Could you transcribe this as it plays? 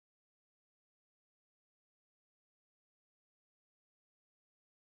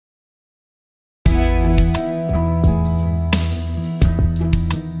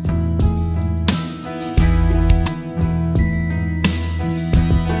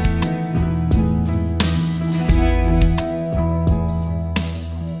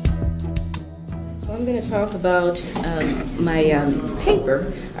going to talk about my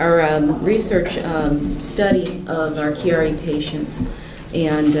paper, our research study of our Chiari patients.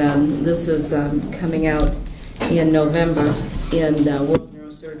 And this is coming out in November in World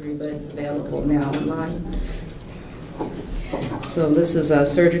Neurosurgery, but it's available now online. So this is a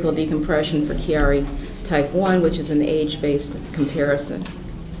surgical decompression for Chiari type 1, which is an age-based comparison.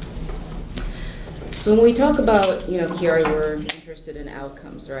 So when we talk about, Chiari, we're interested in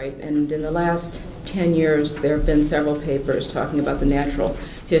outcomes, right? And in the last 10 years, there have been several papers talking about the natural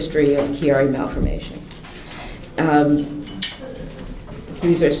history of Chiari malformation.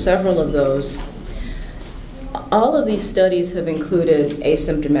 These are several of those. All of these studies have included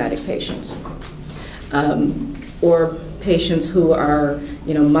asymptomatic patients, or patients who are,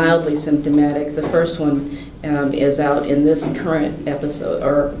 mildly symptomatic. The first one is out in this current episode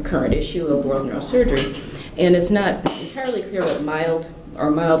or current issue of World Neurosurgery, and it's not entirely clear what mild or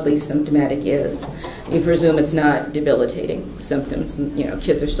mildly symptomatic is. You presume it's not debilitating symptoms.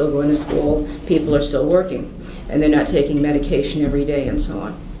 Kids are still going to school, people are still working, and they're not taking medication every day and so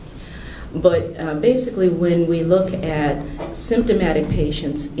on. But basically, when we look at symptomatic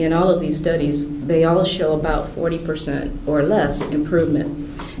patients in all of these studies, they all show about 40% or less improvement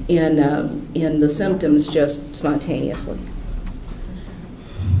in the symptoms just spontaneously.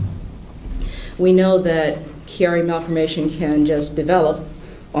 We know that Chiari malformation can just develop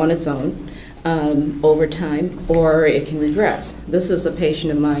on its own over time, or it can regress. This is a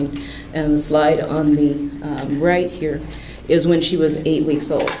patient of mine, and the slide on the right here is when she was 8 weeks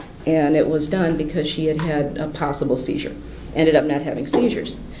old. And it was done because she had had a possible seizure. Ended up not having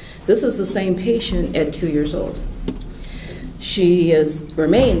seizures. This is the same patient at 2 years old. She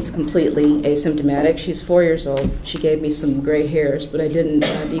remains completely asymptomatic. She's 4 years old. She gave me some gray hairs, but I didn't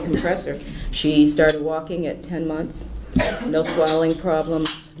decompress her. She started walking at 10 months. No swallowing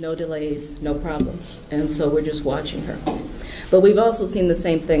problems, no delays, no problems. And so we're just watching her. But we've also seen the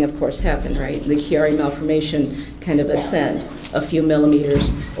same thing, of course, happen, right? The Chiari malformation kind of ascend a few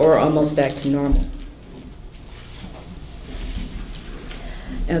millimeters or almost back to normal.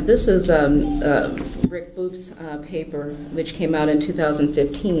 And this is Rick Boop's paper, which came out in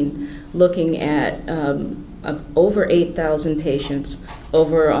 2015, looking at over 8,000 patients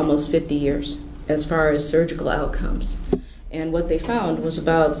over almost 50 years as far as surgical outcomes. And what they found was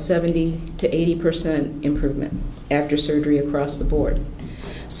about 70 to 80% improvement after surgery across the board.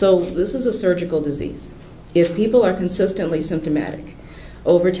 So this is a surgical disease. If people are consistently symptomatic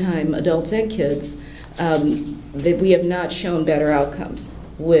over time, adults and kids, that we have not shown better outcomes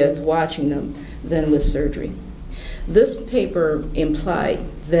with watching them than with surgery. This paper implied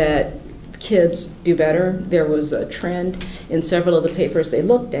that kids do better. There was a trend in several of the papers they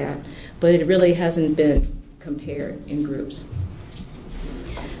looked at, but it really hasn't been compared in groups.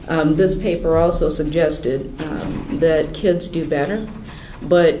 This paper also suggested that kids do better,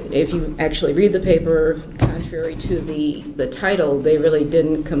 but if you actually read the paper, contrary to the title, they really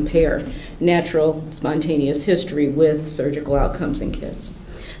didn't compare natural spontaneous history with surgical outcomes in kids.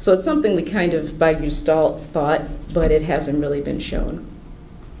 So it's something we kind of by gestalt thought, but it hasn't really been shown.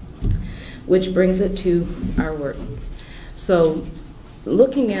 Which brings it to our work. So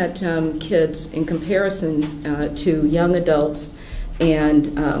looking at kids in comparison to young adults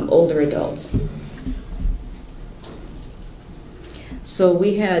and older adults. So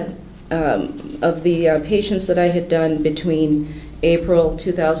we had, of the patients that I had done between April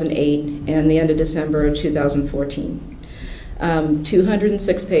 2008 and the end of December of 2014,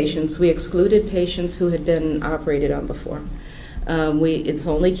 206 patients. We excluded patients who had been operated on before. It's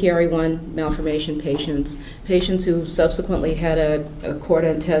only Chiari 1 malformation patients. Patients who subsequently had a cord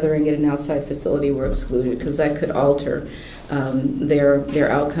untethering at an outside facility were excluded because that could alter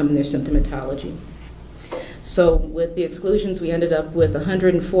their outcome and their symptomatology. So with the exclusions, we ended up with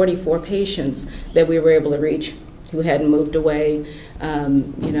 144 patients that we were able to reach who hadn't moved away,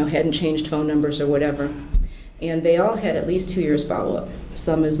 hadn't changed phone numbers or whatever. And they all had at least 2 years follow-up,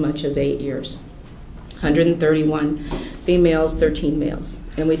 some as much as 8 years. 131 females, 13 males.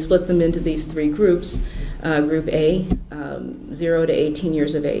 And we split them into these three groups. Group A, 0 to 18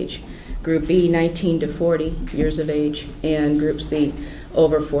 years of age. Group B, 19 to 40 years of age. And Group C,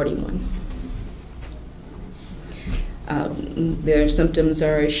 over 41. Their symptoms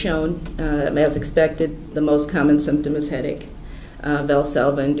are as shown. As expected, the most common symptom is headache,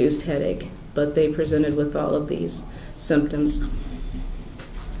 Valsalva-induced headache. But they presented with all of these symptoms.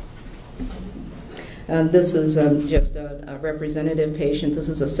 This is just a representative patient. This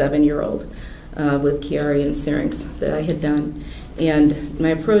is a 7-year-old with Chiari and Syrinx that I had done. And my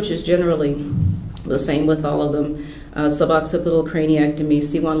approach is generally the same with all of them. Suboccipital craniectomy,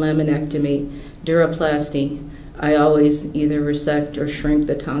 C1 laminectomy, duroplasty. I always either resect or shrink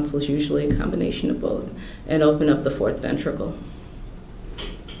the tonsils, usually a combination of both, and open up the fourth ventricle.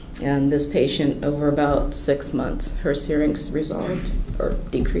 And this patient, over about 6 months, her syrinx resolved or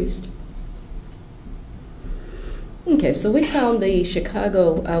decreased. Okay, so we found the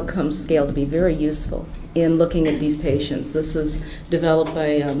Chicago outcome scale to be very useful in looking at these patients. This is developed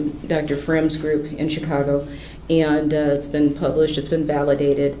by Dr. Frim's group in Chicago, and it's been published, it's been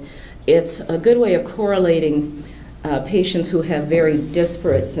validated. It's a good way of correlating patients who have very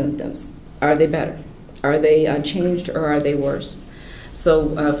disparate symptoms. Are they better? Are they unchanged, or are they worse?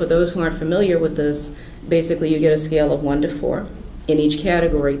 So for those who aren't familiar with this, basically you get a scale of 1 to 4 in each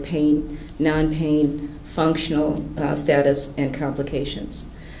category: pain, non-pain, functional status, and complications.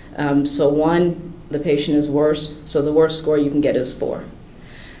 So 1, the patient is worse, so the worst score you can get is 4.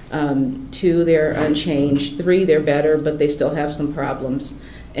 2, they're unchanged. 3, they're better, but they still have some problems.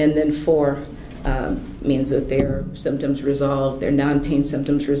 And then 4 means that their symptoms resolved, their non-pain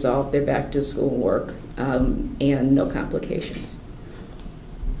symptoms resolved, they're back to school work, and no complications.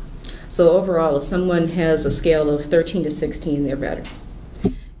 So overall, if someone has a scale of 13 to 16, they're better.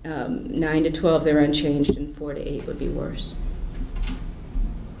 9 to 12, they're unchanged, and 4 to 8 would be worse.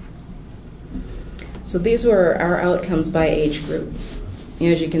 So these were our outcomes by age group.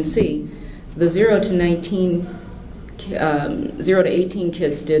 As you can see, the 0 to 18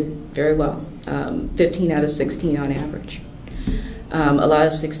 kids did very well, 15 out of 16 on average. A lot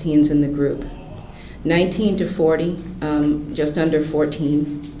of 16s in the group. 19 to 40, just under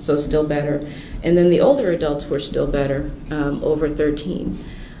 14, so still better. And then the older adults were still better, over 13.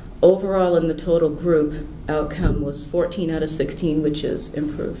 Overall, in the total group, outcome was 14 out of 16, which is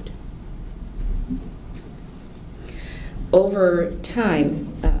improved. Over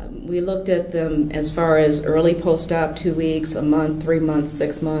time, we looked at them as far as early post-op, 2 weeks, a month, 3 months,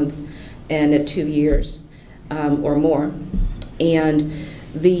 6 months, and at 2 years or more. And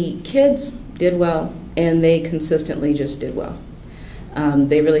the kids did well, and they consistently just did well.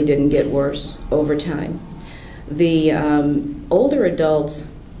 They really didn't get worse over time. The older adults,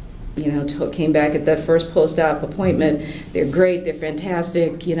 came back at that first post-op appointment. They're great, they're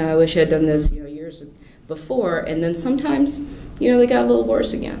fantastic. I wish I'd done this, years before. And then sometimes, they got a little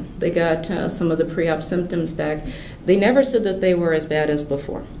worse again. They got some of the pre-op symptoms back. They never said that they were as bad as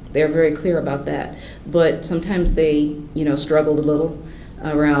before. They're very clear about that. But sometimes they, struggled a little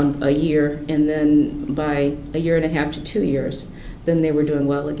around a year, and then by a year and a half to 2 years, then they were doing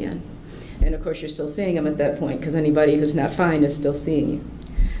well again. And of course, you're still seeing them at that point, because anybody who's not fine is still seeing you.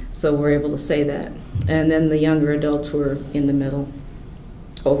 So we're able to say that. And then the younger adults were in the middle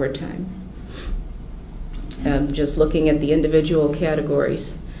over time. Just looking at the individual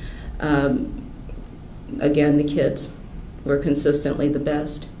categories, again, the kids were consistently the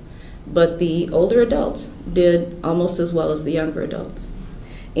best. But the older adults did almost as well as the younger adults.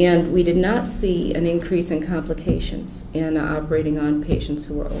 And we did not see an increase in complications in operating on patients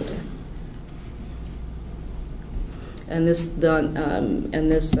who were older. And this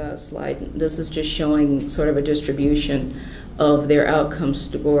slide, this is just showing sort of a distribution of their outcome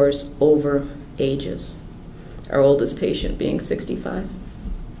scores over ages. Our oldest patient being 65.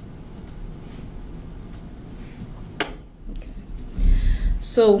 Okay.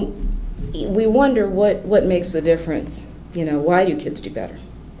 So we wonder what makes the difference. Why do kids do better?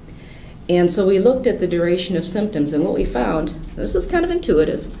 And so we looked at the duration of symptoms, and what we found, this is kind of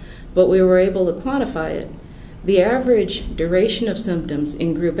intuitive, but we were able to quantify it. The average duration of symptoms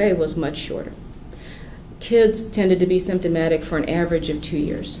in Group A was much shorter. Kids tended to be symptomatic for an average of 2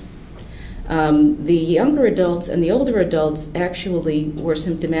 years. The younger adults and the older adults actually were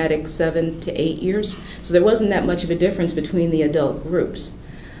symptomatic 7 to 8 years, so there wasn't that much of a difference between the adult groups.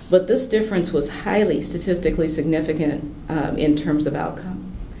 But this difference was highly statistically significant in terms of outcome.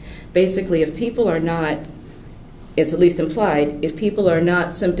 Basically, if people are not, it's at least implied, if people are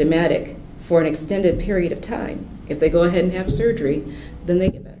not symptomatic for an extended period of time, if they go ahead and have surgery, then they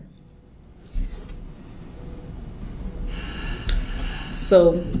get better.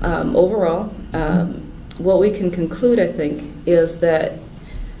 So overall, what we can conclude, I think, is that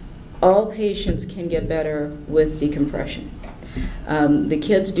all patients can get better with decompression. The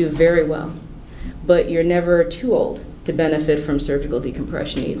kids do very well, but you're never too old to benefit from surgical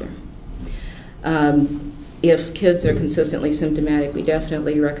decompression either. If kids are consistently symptomatic, we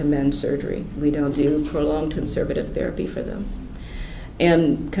definitely recommend surgery. We don't do prolonged conservative therapy for them.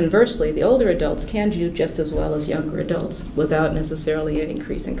 And conversely, the older adults can do just as well as younger adults without necessarily an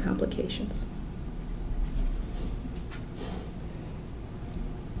increase in complications.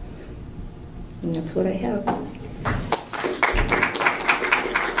 And that's what I have.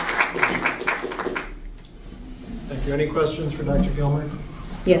 Thank you. Any questions for Dr. Gilmer?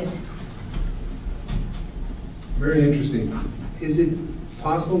 Yes. Very interesting. Is it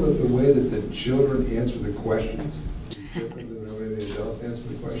possible that the way that the children answer the questions is different than the way the adults answer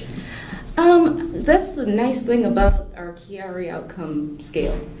the questions? That's the nice thing about our Chiari outcome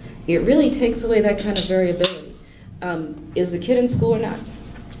scale. It really takes away that kind of variability. Is the kid in school or not?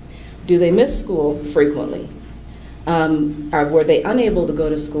 Do they miss school frequently? Were they unable to go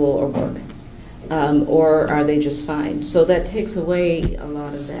to school or work? Or are they just fine? So that takes away a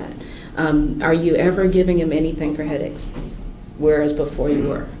lot of that. Are you ever giving him anything for headaches, whereas before you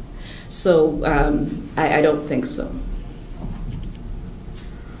were? So I don't think so.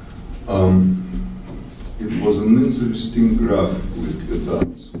 It was an interesting graph with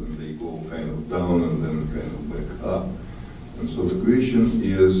adults when they go kind of down and then kind of back up. And so the question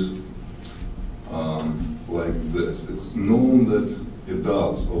is like this. It's known that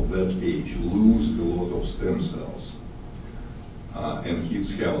adults of that age lose a lot of stem cells, and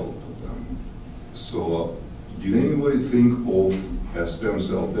kids have a lot of them. So did anybody think of a stem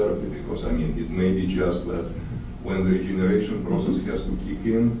cell therapy? Because, I mean, it may be just that when the regeneration process has to kick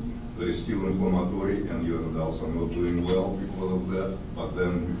in, there is still inflammatory and your adults are not doing well because of that, but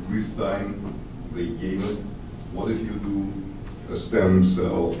then with time they gain it. What if you do a stem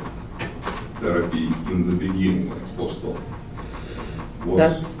cell therapy in the beginning, like post-op?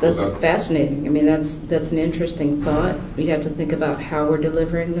 That's fascinating. I mean, that's an interesting thought. We'd have to think about how we're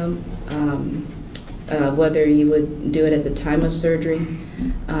delivering them, whether you would do it at the time of surgery.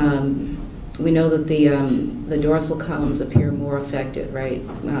 We know that the dorsal columns appear more affected, right?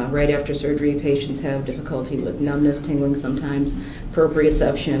 Right after surgery, patients have difficulty with numbness, tingling sometimes,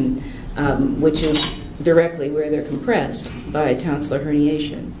 proprioception, which is directly where they're compressed by tonsillar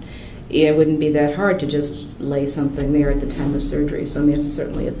herniation. It wouldn't be that hard to just lay something there at the time of surgery. So I mean, it's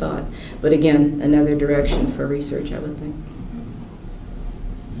certainly a thought. But again, another direction for research, I would think.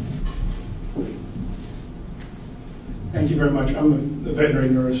 Thank you very much. I'm the veterinary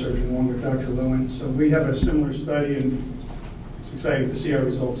neurosurgeon along with Dr. Lewin. So we have a similar study, and it's exciting to see our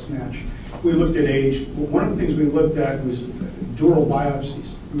results match. We looked at age. One of the things we looked at was dural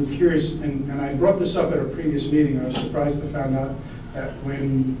biopsies. We were curious, and I brought this up at a previous meeting. I was surprised to find out that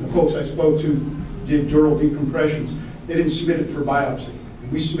when the folks I spoke to did dural decompressions, they didn't submit it for biopsy.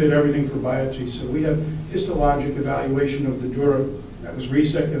 And we submit everything for biopsy. So we have histologic evaluation of the dura that was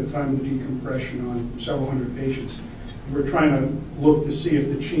resected at the time of the decompression on several hundred patients. We're trying to look to see if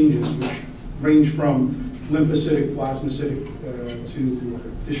the changes, which range from lymphocytic, plasmacytic,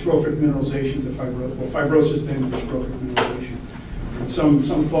 to dystrophic mineralization to fibrosis, then dystrophic mineralization. And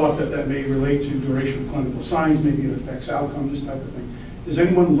some thought that may relate to duration of clinical signs, maybe it affects outcome, this type of thing. Does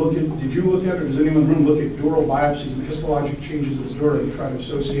anyone did you look at, or does anyone in the room look at dural biopsies and the histologic changes of the dura and try to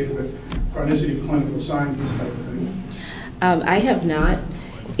associate it with chronicity of clinical signs, this type of thing? I have not.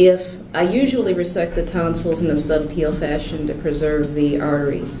 I usually resect the tonsils in a subpial fashion to preserve the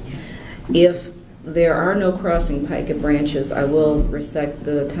arteries. If there are no crossing pica branches, I will resect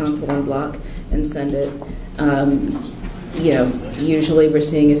the tonsil en bloc and send it. Usually we're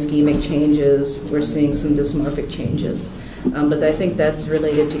seeing ischemic changes, we're seeing some dysmorphic changes. But I think that's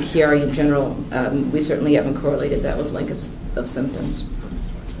related to Chiari in general. We certainly haven't correlated that with length of symptoms.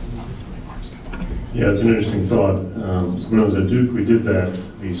 Yeah, it's an interesting thought. When I was at Duke, we did that.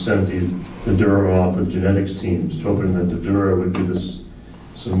 We sent the dura off with genetics teams, hoping that the dura would give us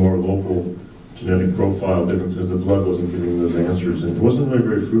some more local genetic profile difference, because the blood wasn't giving those answers, and it wasn't really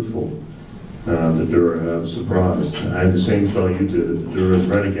very fruitful. The dura, I was surprised. I had the same thought you did, that the dura is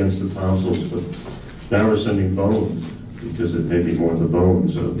right against the tonsils, but now we're sending bone, because it may be more the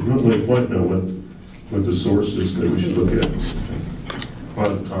bone. So we don't really quite know what the source is that we should look at. Part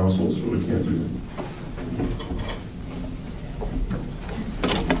of the tonsils, but we can't do that.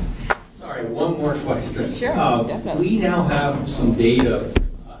 Sorry, one more question. Sure, definitely. We now have some data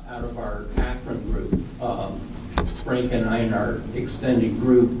out of our Akron group, Frank and I in our extended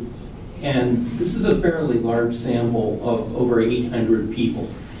group, and this is a fairly large sample of over 800 people,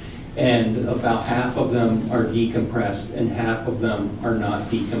 and about half of them are decompressed and half of them are not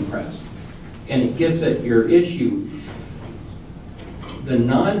decompressed. And it gets at your issue. The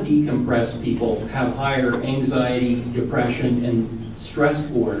non-decompressed people have higher anxiety, depression, and stress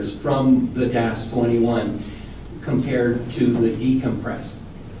scores from the DAS-21 compared to the decompressed,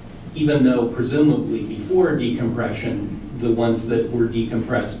 even though presumably before decompression, the ones that were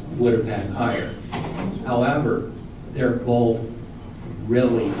decompressed would have had higher. However, they're both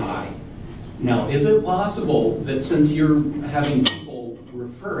really high. Now, is it possible that since you're having people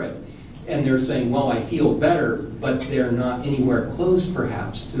refer it, and they're saying, well, I feel better, but they're not anywhere close,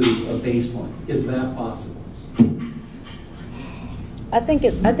 perhaps, to a baseline. Is that possible? I think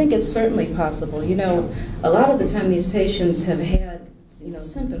it's certainly possible. You know, a lot of the time these patients have had, you know,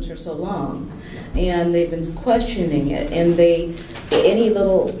 symptoms for so long, and they've been questioning it, and any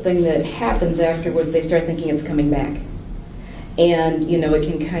little thing that happens afterwards, they start thinking it's coming back. And, you know, it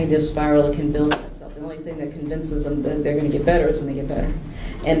can kind of spiral, it can build on itself. The only thing that convinces them that they're going to get better is when they get better,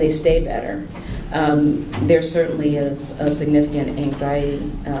 and they stay better. There certainly is a significant anxiety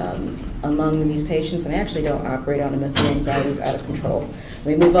among these patients, and I actually don't operate on them if the anxiety is out of control. I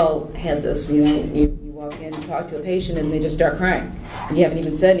mean, we've all had this, you know, you walk in and talk to a patient and they just start crying, and you haven't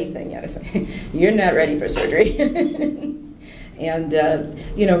even said anything yet. I say, you're not ready for surgery. And,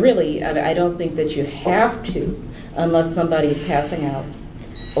 you know, really, I don't think that you have to, unless somebody's passing out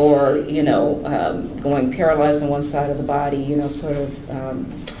or, you know, going paralyzed on one side of the body, you know, sort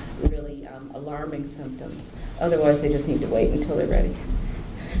of really alarming symptoms. Otherwise, they just need to wait until they're ready.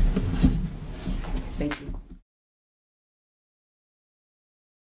 Thank you.